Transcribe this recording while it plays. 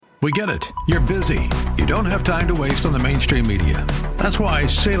We get it. You're busy. You don't have time to waste on the mainstream media. That's why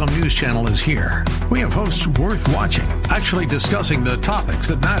Salem News Channel is here. We have hosts worth watching, actually discussing the topics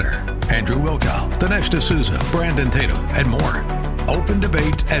that matter. Andrew Wilkow, Dinesh D'Souza, Brandon Tatum, and more. Open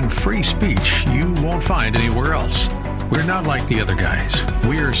debate and free speech you won't find anywhere else. We're not like the other guys.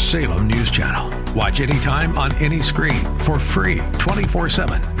 We're Salem News Channel. Watch anytime on any screen for free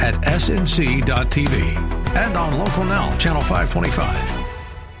 24/7 at snc.tv and on Local Now, Channel 525.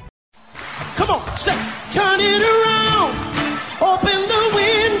 Come on, say, turn it around. Open the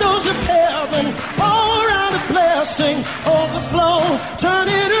windows of heaven. Pour out a blessing, overflow. Turn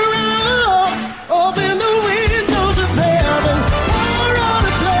it around. Open the windows of heaven. Pour out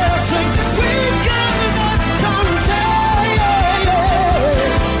a blessing. We've got that contagion.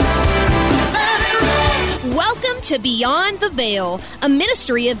 Welcome to Beyond the Veil, a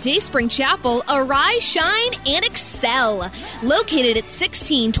ministry of Dayspring Chapel. Arise, shine, and excel. Located at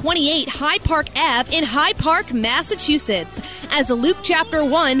 1628 Hyde Park Ave in Hyde Park, Massachusetts. As Luke chapter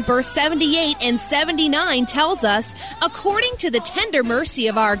 1, verse 78 and 79 tells us, according to the tender mercy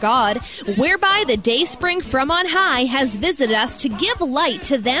of our God, whereby the dayspring from on high has visited us to give light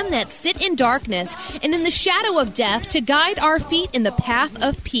to them that sit in darkness and in the shadow of death, to guide our feet in the path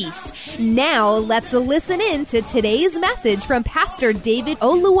of peace. Now let's listen in to today's message from Pastor David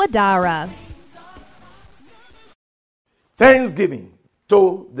Oluwadara. Thanksgiving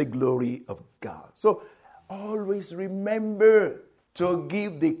to the glory of God. So always remember to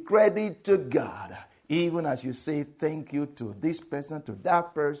give the credit to God, even as you say thank you to this person, to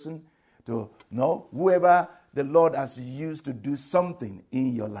that person, to whoever the Lord has used to do something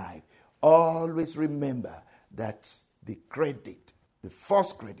in your life. Always remember that the credit, the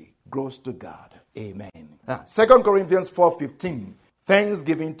first credit, goes to God. Amen. 2 Corinthians 4:15.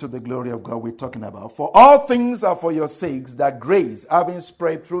 Thanksgiving to the glory of God we're talking about. For all things are for your sakes, that grace, having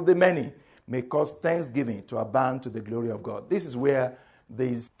spread through the many, may cause thanksgiving to abound to the glory of God. This is where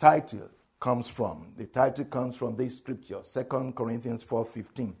this title comes from. The title comes from this scripture, 2 Corinthians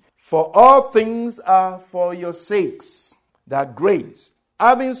 4:15. For all things are for your sakes, that grace,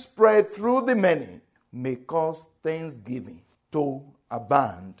 having spread through the many, may cause thanksgiving to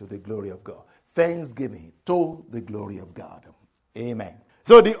abound to the glory of God. Thanksgiving to the glory of God. Amen.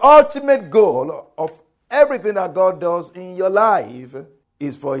 So the ultimate goal of everything that God does in your life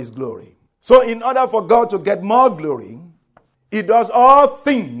is for His glory. So in order for God to get more glory, He does all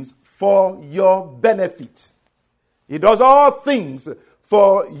things for your benefit. He does all things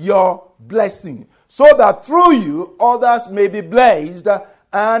for your blessing, so that through you others may be blessed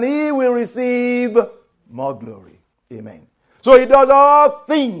and He will receive more glory. Amen. So He does all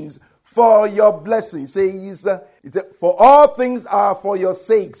things for your blessing. He said, for all things are for your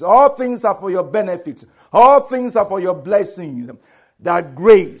sakes. All things are for your benefits. All things are for your blessings. That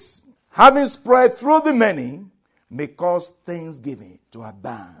grace, having spread through the many, may cause thanksgiving to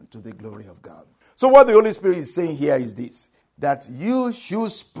abound to the glory of God. So what the Holy Spirit is saying here is this, that you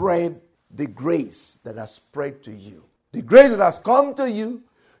should spread the grace that has spread to you. The grace that has come to you,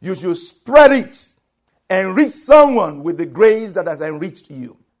 you should spread it and reach someone with the grace that has enriched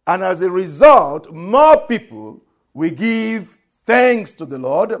you. And as a result, more people will give thanks to the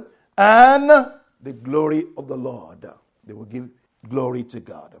Lord and the glory of the Lord. They will give glory to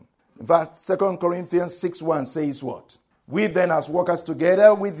God. In fact, 2 Corinthians 6:1 says what? We then, as workers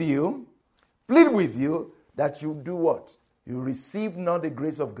together with you, plead with you that you do what? You receive not the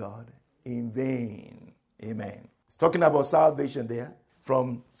grace of God in vain. Amen. It's talking about salvation there.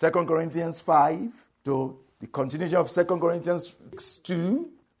 From 2 Corinthians 5 to the continuation of 2 Corinthians 6:2.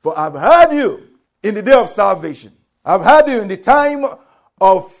 For I've heard you in the day of salvation. I've heard you in the time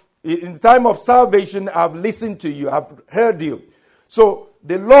of salvation. I've listened to you. I've heard you. So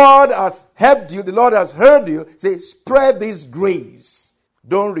the Lord has helped you. The Lord has heard you. Say, spread this grace.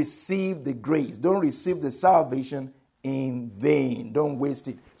 Don't receive the grace. Don't receive the salvation in vain. Don't waste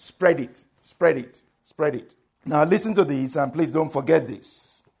it. Spread it. Spread it. Spread it. Now listen to this, and please don't forget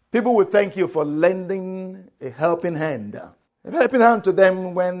this. People will thank you for lending a helping hand. A helping hand to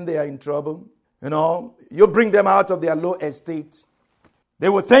them when they are in trouble. You bring them out of their low estate. They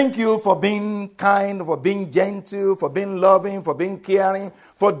will thank you for being kind, for being gentle, for being loving, for being caring,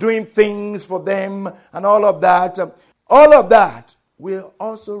 for doing things for them, and all of that. All of that will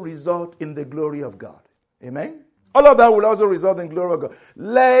also result in the glory of God. Amen? All of that will also result in the glory of God.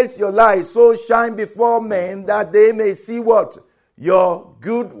 Let your light so shine before men that they may see what? Your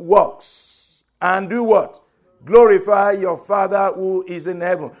good works. And do what? Glorify your Father who is in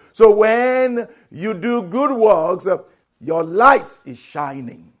heaven. So when you do good works, your light is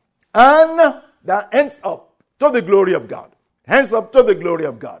shining. And that ends up to the glory of God. Hands up to the glory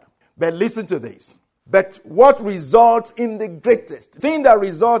of God. But listen to this. But what results in the greatest thing that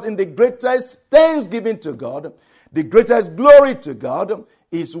results in the greatest thanksgiving to God, the greatest glory to God,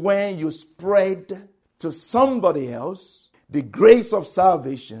 is when you spread to somebody else the grace of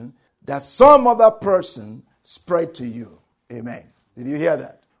salvation that some other person spread to you. Amen. Did you hear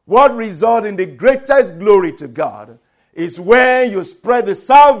that? What results in the greatest glory to God is when you spread the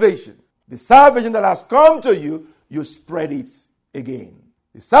salvation that has come to you, you spread it again.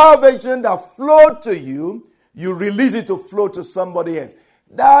 The salvation that flowed to you, you release it to flow to somebody else.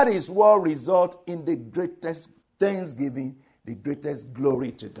 That is what results in the greatest thanksgiving, the greatest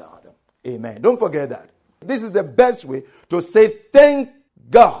glory to God. Amen. Don't forget that. This is the best way to say thank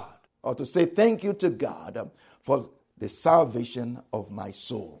God, or to say thank you to God for the salvation of my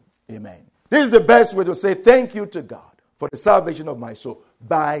soul. Amen. This is the best way to say thank you to God for the salvation of my soul,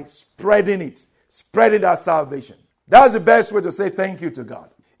 by spreading it, spreading that salvation. That's the best way to say thank you to God.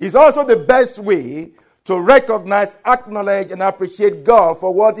 It's also the best way to recognize, acknowledge, and appreciate God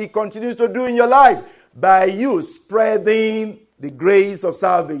for what He continues to do in your life by you spreading the grace of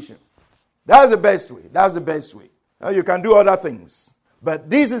salvation. That's the best way. That's the best way. Now, you can do other things, but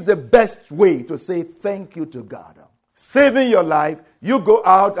this is the best way to say thank you to God. Saving your life, you go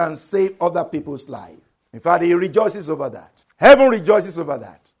out and save other people's lives. In fact, He rejoices over that. Heaven rejoices over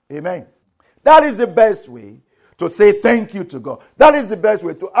that. Amen. That is the best way to say thank you to God. That is the best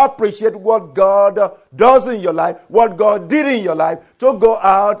way to appreciate what God does in your life, what God did in your life, to go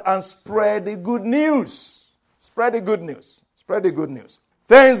out and spread the good news. Spread the good news. Spread the good news.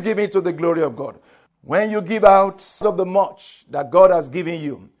 Thanksgiving to the glory of God. When you give out of the much that God has given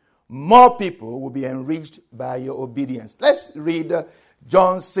you, more people will be enriched by your obedience. Let's read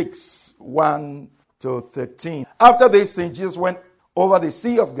John 6, 1 to 13. After this thing, Jesus went over the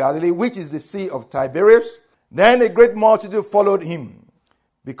Sea of Galilee, which is the Sea of Tiberias. Then a great multitude followed him,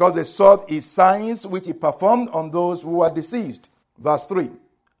 because they saw his signs which he performed on those who were deceased. Verse 3.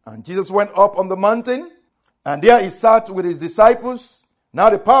 And Jesus went up on the mountain, and there he sat with his disciples. Now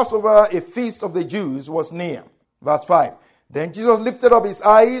the Passover, a feast of the Jews, was near. Verse 5. Then Jesus lifted up his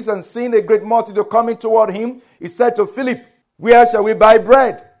eyes, and seeing a great multitude coming toward him, he said to Philip, Where shall we buy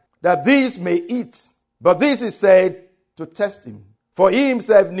bread, that these may eat? But this he said to test him, for he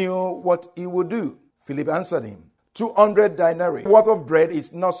himself knew what he would do. Philip answered him, 200 denarii worth of bread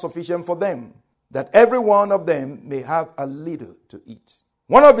is not sufficient for them, that every one of them may have a little to eat.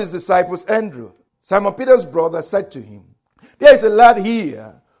 One of his disciples, Andrew, Simon Peter's brother, said to him, There is a lad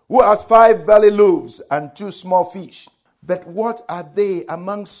here who has 5 barley loaves and 2 small fish. But what are they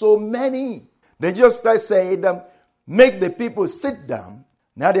among so many? Then Jesus Christ said, Make the people sit down.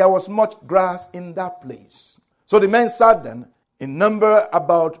 Now there was much grass in that place. So the men sat down, in number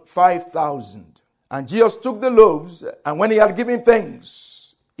about 5,000. And Jesus took the loaves, and when he had given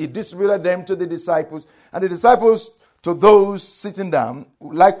thanks, he distributed them to the disciples, and the disciples to those sitting down,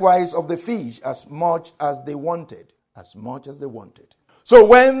 likewise of the fish, as much as they wanted. As much as they wanted. So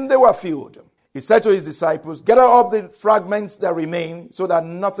when they were filled, he said to his disciples, Gather up the fragments that remain, so that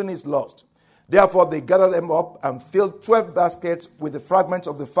nothing is lost. Therefore they gathered them up and filled 12 baskets with the fragments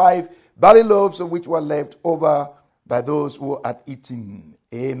of the 5 barley loaves which were left over by those who had eaten.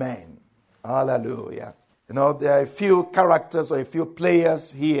 Amen. Hallelujah. You know, there are a few characters or a few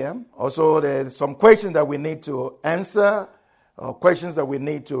players here. Also, there are some questions that we need to answer, or questions that we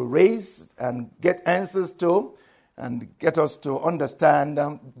need to raise and get answers to, and get us to understand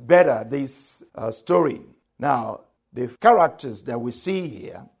better this story. Now, the characters that we see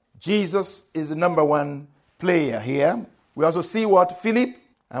here, Jesus is the number one player here. We also see what? Philip,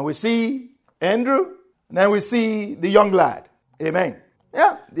 and we see Andrew, and then we see the young lad. Amen.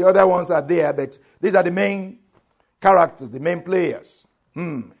 Yeah, the other ones are there, but these are the main characters, the main players.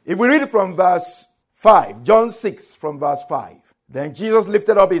 If we read from verse 5, John 6 from verse 5, then Jesus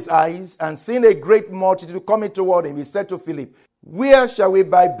lifted up his eyes, and seeing a great multitude coming toward him, he said to Philip, Where shall we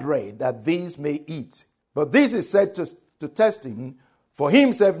buy bread that these may eat? But this is said to test him, for he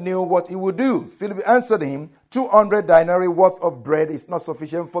himself knew what he would do. Philip answered him, 200 denarii worth of bread is not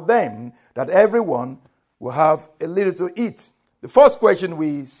sufficient for them, that everyone will have a little to eat. The first question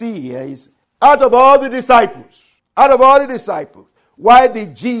we see here is, out of all the disciples, why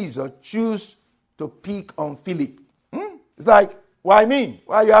did Jesus choose to pick on Philip? It's like, why me?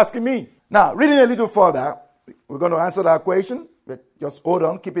 Why are you asking me? Now, reading a little further, we're going to answer that question, but just hold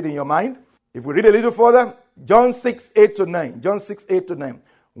on, keep it in your mind. If we read a little further, John 6, 8 to 9. John 6, 8 to 9.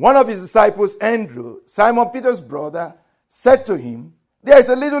 One of his disciples, Andrew, Simon Peter's brother, said to him, There is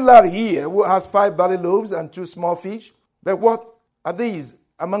a little lad here who has 5 barley loaves and 2 small fish. But what are these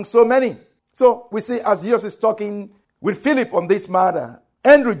among so many? So we see as Jesus is talking with Philip on this matter,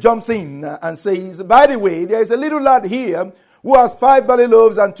 Andrew jumps in and says, by the way, there is a little lad here who has 5 barley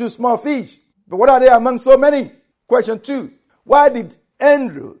loaves and 2 small fish. But what are they among so many? Question 2. Why did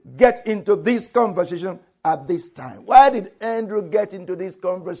Andrew get into this conversation at this time? Why did Andrew get into this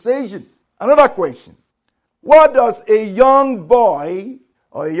conversation? Another question. What does a young boy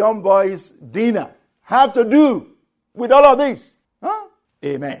or a young boy's dinner have to do with all of this? Huh?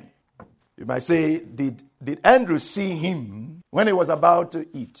 Amen. You might say, did Andrew see him when he was about to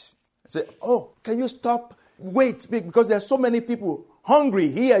eat? Say, oh, can you stop? Wait, because there are so many people hungry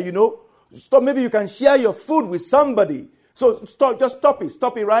here, Stop. Maybe you can share your food with somebody. So just stop it.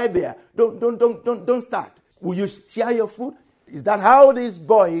 Stop it right there. Don't start. Will you share your food? Is that how this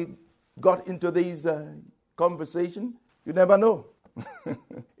boy got into this conversation? You never know.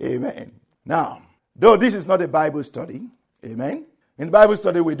 Amen. Now, though this is not a Bible study, amen. In Bible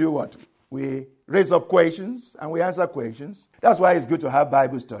study, we do what? We raise up questions and we answer questions. That's why it's good to have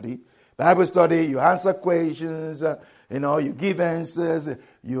Bible study. Bible study, you answer questions, you give answers,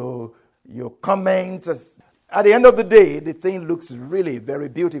 you comment. At the end of the day, the thing looks really very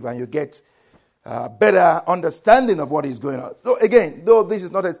beautiful and you get a better understanding of what is going on. So again, though this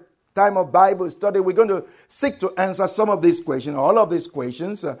is not a time of Bible study, we're going to seek to answer some of these questions, all of these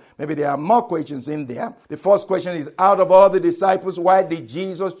questions. Maybe there are more questions in there. The first question is, out of all the disciples, why did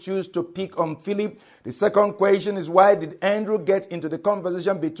Jesus choose to pick on Philip? The second question is, why did Andrew get into the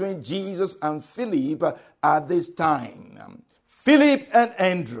conversation between Jesus and Philip at this time? Philip and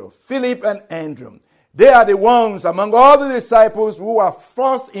Andrew. They are the ones among all the disciples who are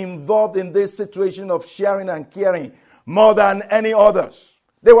first involved in this situation of sharing and caring more than any others.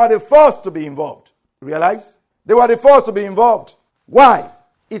 They were the first to be involved. Realize? They were the first to be involved. Why?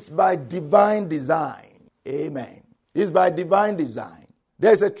 It's by divine design. Amen. It's by divine design.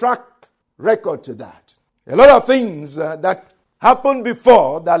 There's a track record to that. A lot of things that happened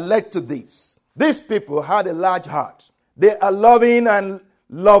before that led to this. These people had a large heart. They are loving and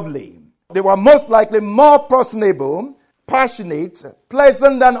lovely. They were most likely more personable, passionate,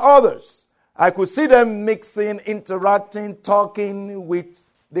 pleasant than others. I could see them mixing, interacting, talking with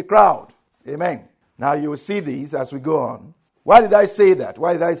the crowd. Amen. Now you will see these as we go on. Why did I say that?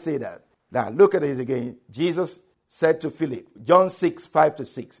 Now look at it again. Jesus said to Philip, John 6,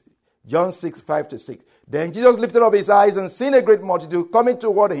 5-6. John 6, 5-6. Then Jesus lifted up his eyes and seeing a great multitude coming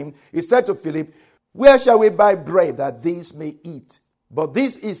toward him, he said to Philip, where shall we buy bread that these may eat? But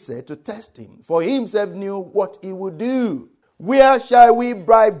this he said to test him, for he himself knew what he would do. Where shall we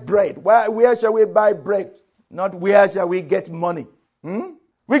buy bread? Where shall we buy bread? Not where shall we get money?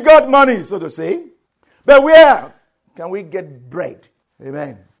 We got money, so to say. But where can we get bread?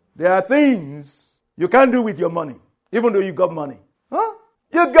 Amen. There are things you can't do with your money, even though you got money. Huh?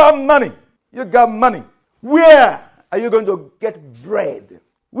 You got money. Where are you going to get bread?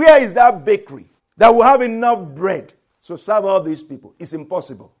 Where is that bakery that will have enough bread to serve all these people? It's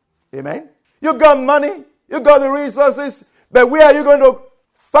impossible. Amen. You got money. You got the resources. But where are you going to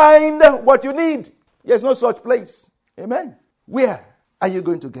find what you need? There's no such place. Amen. Where are you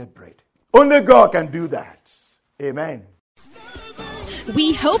going to get bread? Only God can do that. Amen.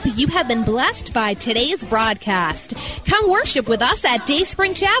 We hope you have been blessed by today's broadcast. Come worship with us at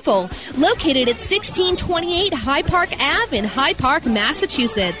Dayspring Chapel, located at 1628 High Park Ave in High Park,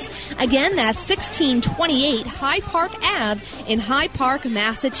 Massachusetts. Again, that's 1628 High Park Ave in High Park,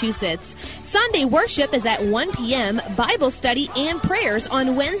 Massachusetts. Sunday worship is at 1 p.m., Bible study and prayers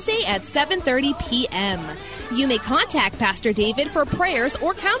on Wednesday at 7:30 p.m. You may contact Pastor David for prayers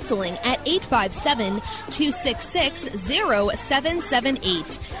or counseling at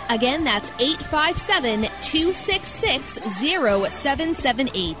 857-266-0778. Again, that's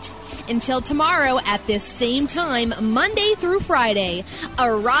 857-266-0778. Until tomorrow at this same time, Monday through Friday,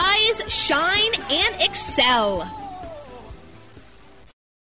 arise, shine, and excel.